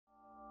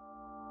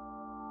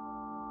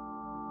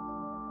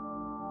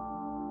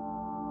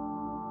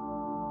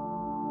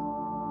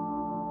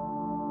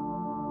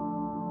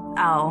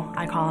L.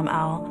 I call him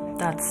L.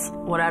 That's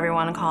what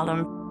everyone called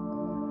him.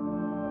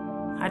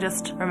 I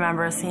just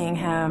remember seeing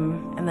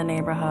him in the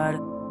neighborhood.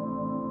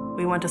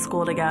 We went to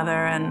school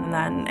together, and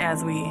then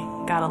as we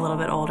got a little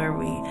bit older,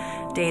 we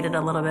dated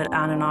a little bit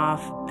on and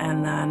off,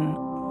 and then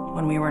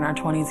when we were in our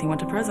 20s, he went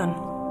to prison.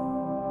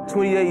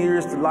 28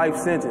 years to life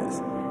sentence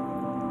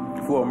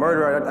for a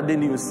murder I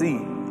didn't even see.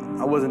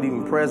 I wasn't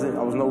even present.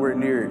 I was nowhere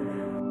near it.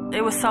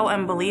 It was so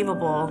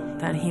unbelievable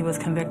that he was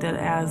convicted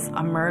as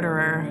a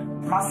murderer.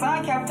 My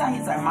son kept telling me,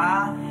 he said,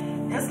 "Ma,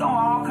 it's gonna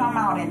all come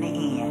out in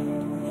the end."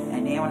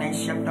 And then when they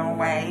shipped him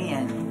away,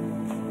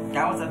 and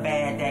that was a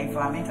bad day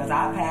for me because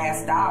I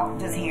passed out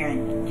just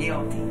hearing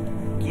guilty,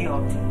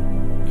 guilty,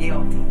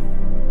 guilty.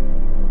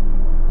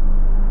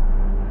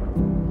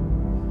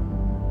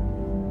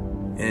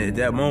 And at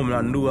that moment,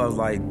 I knew I was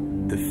like,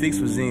 the fix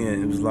was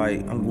in. It was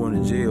like, I'm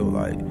going to jail.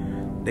 Like,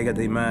 they got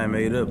their mind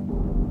made up.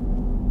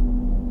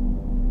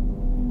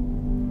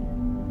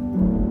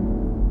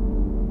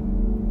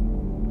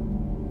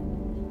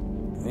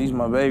 These are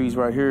my babies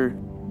right here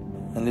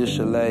in this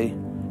chalet.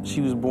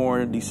 She was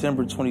born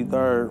December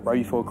 23rd, right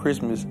before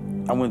Christmas.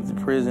 I went to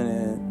prison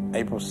in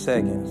April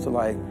 2nd, so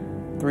like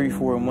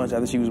 3-4 months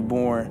after she was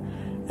born.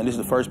 And this is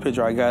the first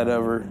picture I got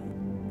of her.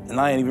 And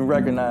I ain't even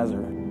recognize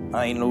her.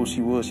 I ain't know who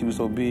she was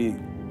so big.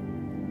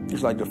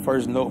 It's like the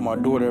first note my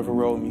daughter ever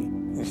wrote me.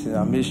 She said,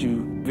 "I miss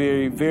you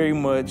very, very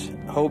much.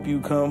 Hope you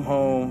come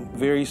home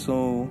very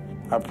soon.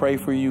 I pray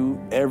for you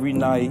every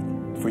night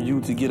for you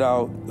to get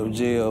out of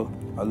jail.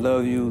 I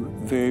love you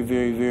very,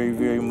 very, very,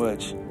 very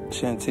much.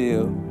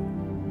 Chantel."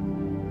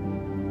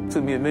 It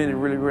took me a minute to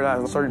really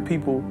realize certain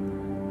people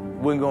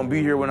wasn't gonna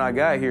be here when I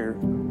got here.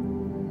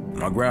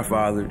 My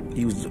grandfather,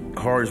 he was the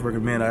hardest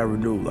working man I ever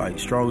knew, like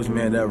strongest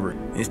man ever.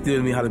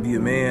 Instilled me how to be a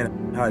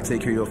man, how to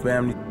take care of your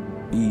family.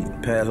 He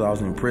passed while I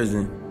was in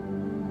prison.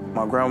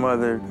 My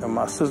grandmother and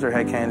my sister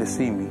had came to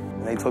see me,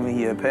 and they told me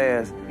he had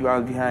passed. I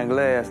was behind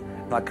glass,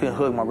 and I couldn't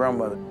hug my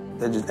grandmother.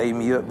 That just ate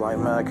me up, like,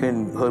 man, I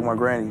couldn't hug my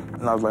granny.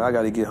 And I was like, I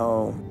gotta get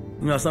home.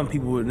 You know, some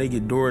people, when they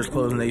get doors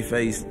closed in their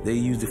face, they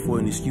use it for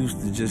an excuse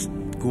to just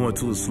go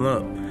into a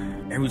slump.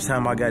 Every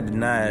time I got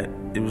denied,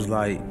 it was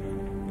like,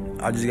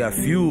 I just got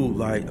fueled,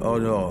 like, oh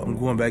no, I'm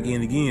going back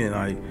in again.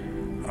 Like,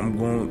 I'm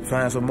going to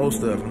find some more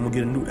stuff. I'm going to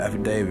get a new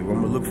affidavit. I'm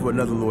going to look for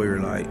another lawyer.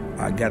 Like,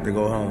 I got to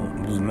go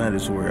home. It was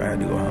mandatory. I had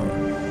to go home.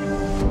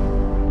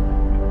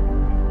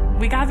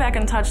 We got back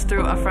in touch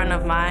through a friend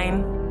of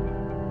mine.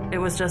 It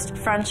was just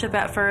friendship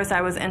at first.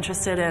 I was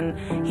interested in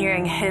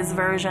hearing his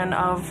version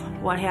of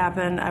what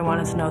happened. I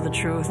wanted to know the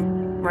truth.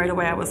 Right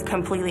away, I was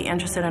completely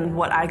interested in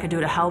what I could do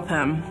to help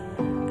him.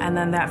 And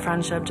then that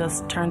friendship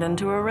just turned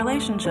into a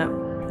relationship.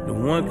 The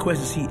one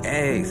question she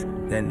asked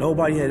that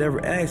nobody had ever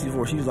asked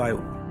before, she was like,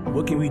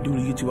 "What can we do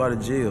to get you out of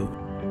jail?"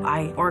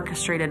 I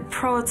orchestrated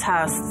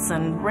protests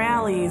and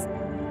rallies.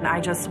 I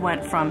just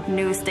went from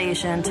news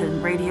station to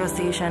radio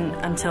station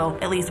until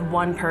at least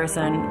one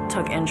person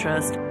took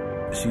interest.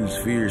 She was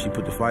fierce. She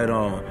put the fight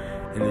on.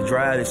 And the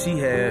drive that she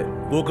had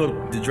woke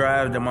up the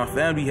drive that my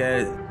family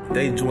had.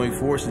 They joined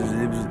forces.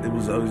 It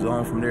was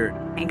on from there.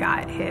 He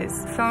got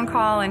his phone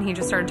call and he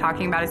just started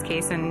talking about his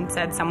case and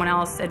said someone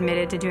else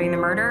admitted to doing the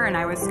murder, and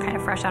I was kind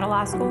of fresh out of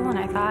law school and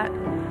I thought,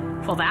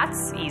 well,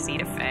 that's easy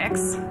to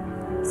fix.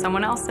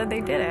 Someone else said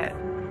they did it.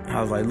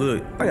 I was like,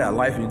 look, I got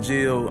life in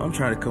jail. I'm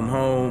trying to come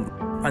home.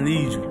 I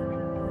need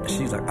you.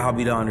 She's like, I'll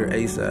be down there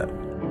ASAP.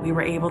 We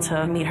were able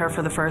to meet her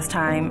for the first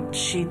time.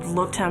 She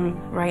looked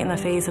him right in the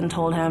face and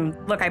told him,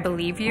 look, I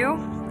believe you.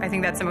 I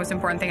think that's the most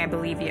important thing. I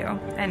believe you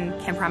and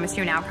can't promise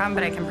you an outcome,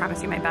 but I can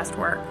promise you my best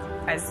work.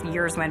 As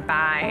years went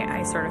by,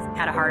 I sort of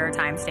had a harder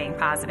time staying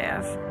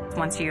positive.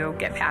 Once you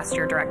get past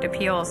your direct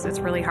appeals, it's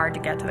really hard to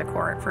get to the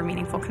court for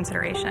meaningful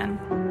consideration.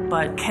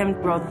 But Kim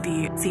wrote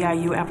the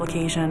CIU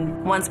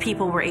application. Once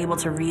people were able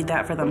to read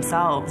that for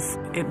themselves,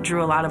 it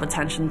drew a lot of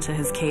attention to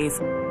his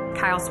case.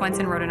 Kyle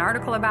Swenson wrote an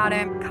article about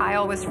it.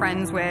 Kyle was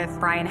friends with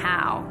Brian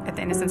Howe at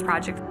the Innocence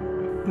Project.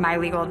 My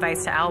legal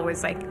advice to Elle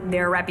was like,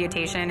 their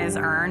reputation is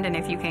earned, and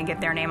if you can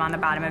get their name on the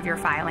bottom of your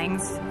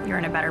filings, you're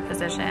in a better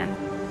position.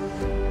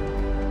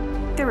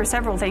 There were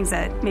several things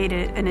that made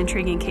it an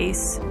intriguing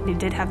case. He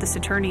did have this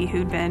attorney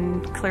who'd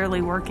been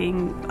clearly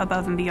working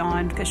above and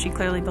beyond because she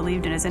clearly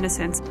believed in his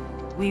innocence.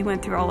 We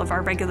went through all of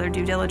our regular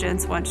due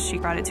diligence once she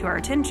brought it to our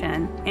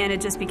attention, and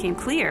it just became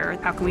clear,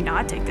 how can we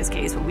not take this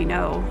case when we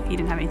know he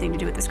didn't have anything to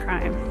do with this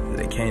crime?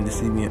 They came to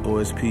see me in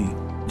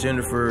OSP.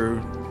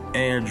 Jennifer,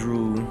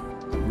 Andrew,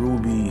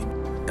 Ruby,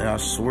 and I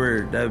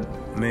swear that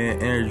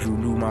man Andrew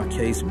knew my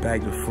case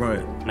back to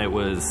front. It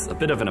was a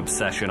bit of an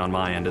obsession on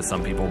my end, as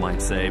some people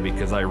might say,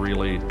 because I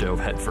really dove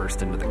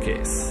headfirst into the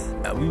case.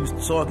 We was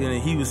talking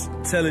and he was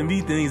telling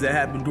me things that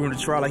happened during the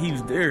trial, like he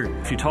was there.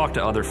 If you talk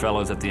to other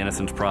fellows at the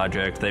Innocence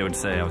Project, they would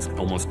say I was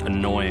almost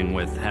annoying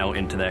with how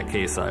into that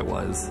case I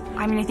was.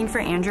 I mean, I think for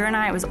Andrew and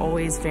I, it was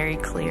always very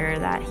clear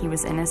that he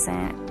was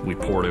innocent. We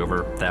poured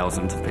over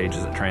thousands of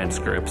pages of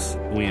transcripts.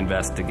 We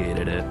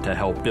investigated it to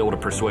help build a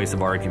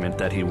persuasive argument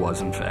that he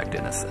was in fact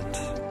innocent.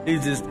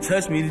 It just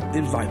touched me.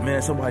 It was like,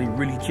 man, somebody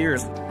really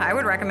cares. I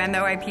would recommend the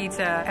OIP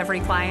to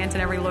every client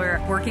and every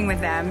lawyer. Working with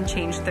them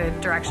changed the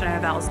direction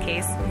of Elle's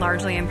case,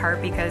 largely in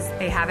part because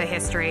they have a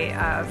history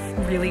of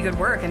really good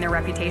work and their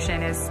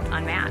reputation is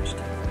unmatched.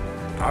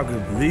 I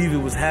could believe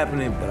it was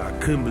happening, but I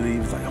couldn't believe it.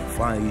 It was like, I'm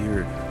finally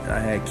here. And I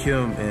had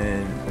Kim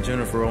and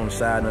Jennifer on the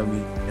side of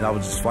me, and I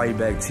was just fighting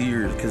back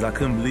tears because I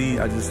couldn't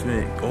believe I just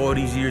spent all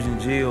these years in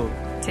jail.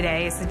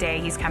 Today is the day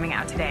he's coming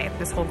out today.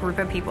 This whole group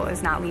of people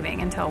is not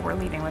leaving until we're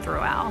leaving with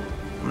Ruel.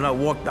 When I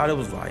walked out, it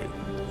was like,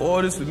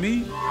 all this for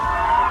me?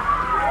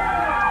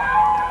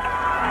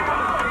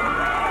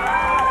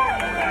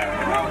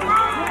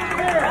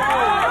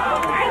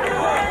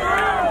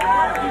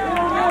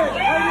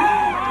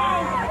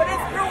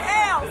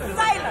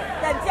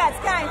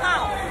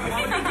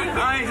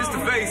 I ain't just the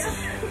face.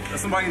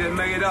 That's somebody that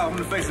made it out. I'm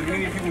the face of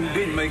many people who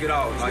didn't make it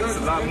out. Like, there's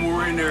a lot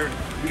more in there.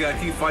 We gotta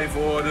keep fighting for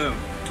all of them.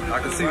 I'm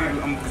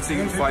gonna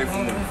continue to fight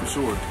for them, for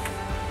sure.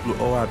 With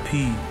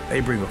OIP, they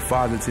bring a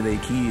father to their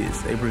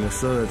kids. They bring a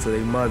son to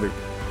their mother.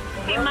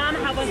 Hey, Mom,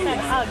 how was that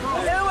hug?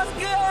 It was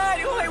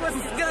good. Oh, it was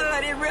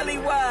good. It really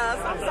was.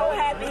 I'm so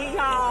happy he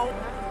home.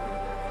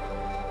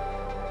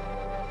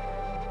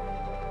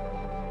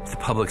 The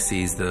public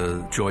sees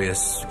the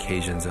joyous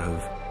occasions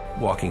of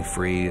walking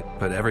free,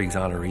 but every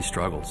exoneree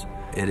struggles.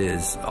 It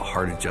is a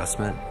hard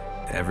adjustment.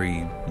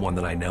 Everyone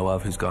that I know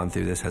of who's gone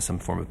through this has some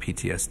form of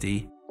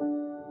PTSD.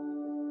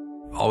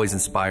 Always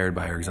inspired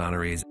by our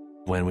exonerees.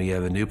 When we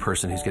have a new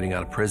person who's getting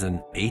out of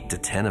prison, 8 to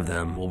 10 of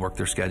them will work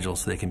their schedule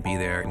so they can be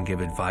there and give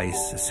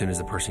advice as soon as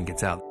the person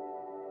gets out.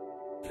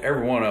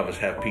 Every one of us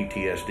have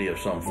PTSD of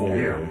some form.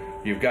 Yeah.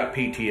 You've got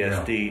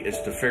PTSD. Yeah.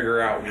 It's to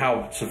figure out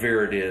how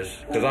severe it is.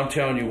 Because I'm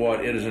telling you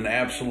what, it is an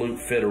absolute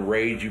fit of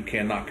rage you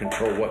cannot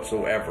control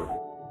whatsoever.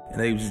 And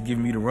they was just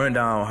giving me the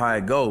rundown on how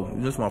it go.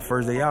 This is my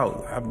first day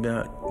out. I've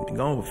been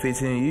gone for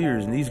 15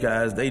 years, and these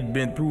guys, they've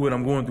been through what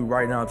I'm going through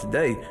right now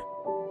today.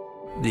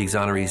 The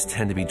exonerees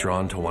tend to be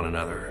drawn to one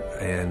another,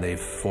 and they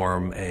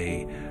form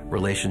a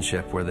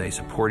relationship where they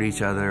support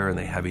each other and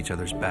they have each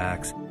other's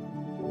backs.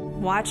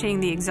 Watching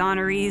the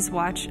exonerees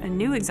watch a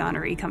new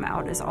exoneree come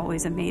out is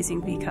always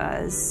amazing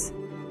because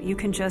you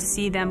can just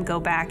see them go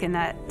back in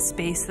that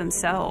space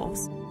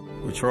themselves.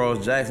 With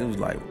Charles Jackson, it was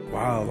like,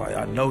 wow, like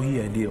I know he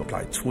had did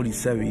like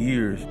 27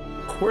 years.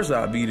 Of course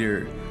I'd be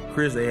there.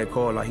 Chris, they had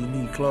called like he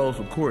need clothes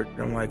for court.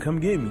 I'm like,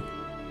 come get me.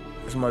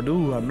 That's my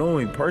dude. I know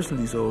him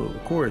personally, so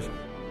of course.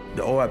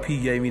 The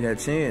OIP gave me that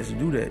chance to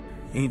do that.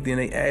 Anything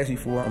they asked me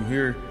for, I'm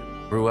here.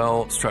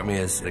 Ruel struck me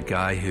as a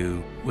guy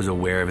who was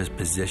aware of his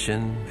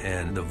position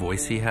and the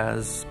voice he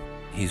has.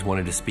 He's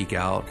wanted to speak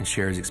out and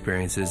share his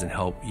experiences and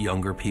help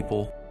younger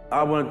people.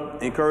 I want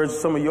to encourage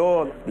some of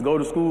y'all to go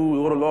to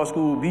school, go to law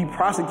school, be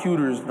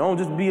prosecutors. Don't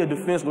just be a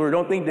defense lawyer.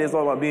 Don't think that it's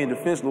all about being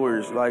defense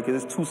lawyers. Like,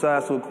 it's two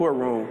sides to a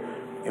courtroom,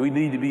 and we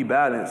need to be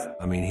balanced.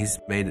 I mean, he's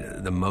made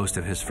the most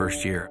of his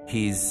first year.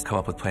 He's come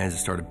up with plans to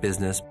start a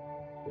business.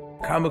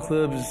 Comic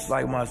Club is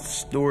like my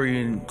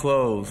story in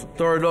clothes.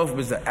 Started off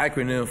as an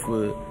acronym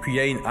for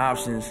creating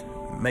options,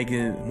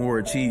 making more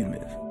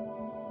achievements.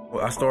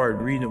 I started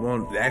reading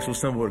on the actual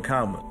symbol of the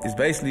comma. It's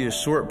basically a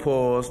short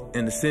pause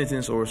in the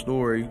sentence or a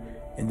story,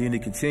 and then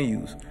it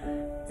continues.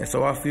 And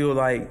so I feel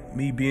like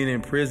me being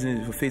in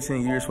prison for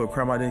 15 years for a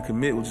crime I didn't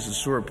commit was just a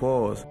short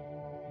pause.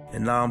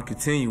 And now I'm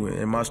continuing,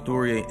 and my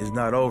story is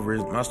not over.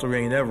 My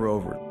story ain't ever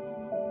over.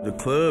 The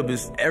club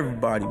is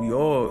everybody. We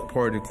all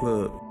part of the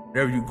club.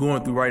 Whatever you're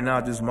going through right now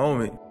at this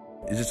moment,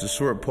 it's just a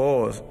short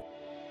pause.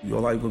 Your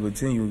life will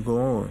continue and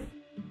go on.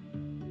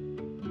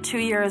 2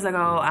 years ago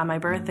on my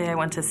birthday, I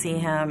went to see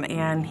him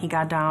and he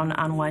got down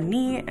on one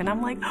knee and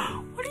I'm like,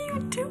 what are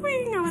you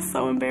doing? I was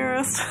so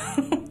embarrassed.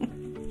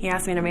 He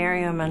asked me to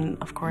marry him and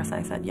of course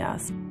I said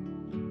yes.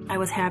 I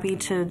was happy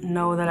to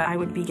know that I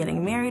would be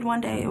getting married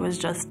one day. It was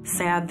just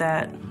sad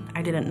that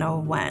I didn't know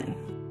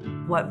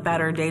when. What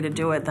better day to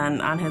do it than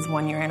on his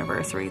 1 year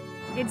anniversary?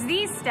 It's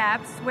these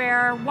steps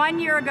where 1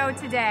 year ago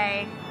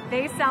today,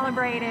 they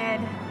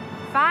celebrated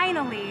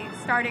finally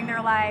starting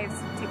their lives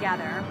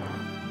together.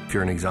 If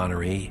you're an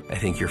exoneree, I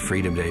think your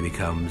Freedom Day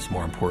becomes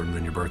more important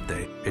than your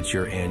birthday. It's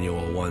your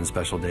annual one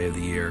special day of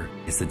the year.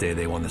 It's the day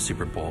they won the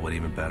Super Bowl, but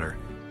even better.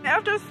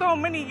 After so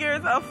many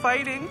years of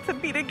fighting to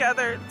be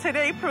together,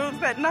 today proves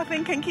that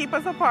nothing can keep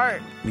us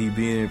apart. Me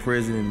being in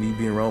prison and me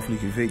being wrongfully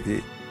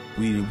convicted,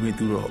 we went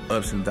through the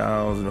ups and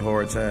downs and the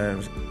hard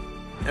times.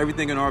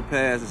 Everything in our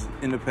past is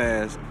in the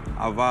past.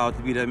 I vowed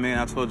to be that man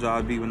I told y'all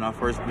I'd be when I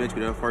first met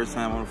you that first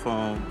time on the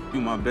phone.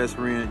 You my best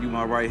friend, you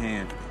my right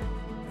hand.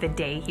 The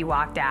day he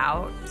walked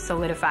out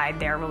solidified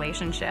their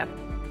relationship.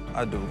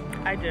 I do.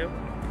 I do.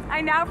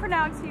 I now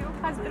pronounce you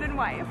husband and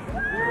wife. For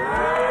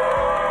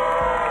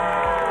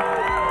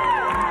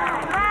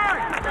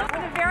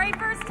the very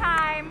first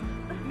time,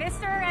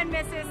 Mr. and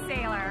Mrs.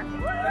 Saylor.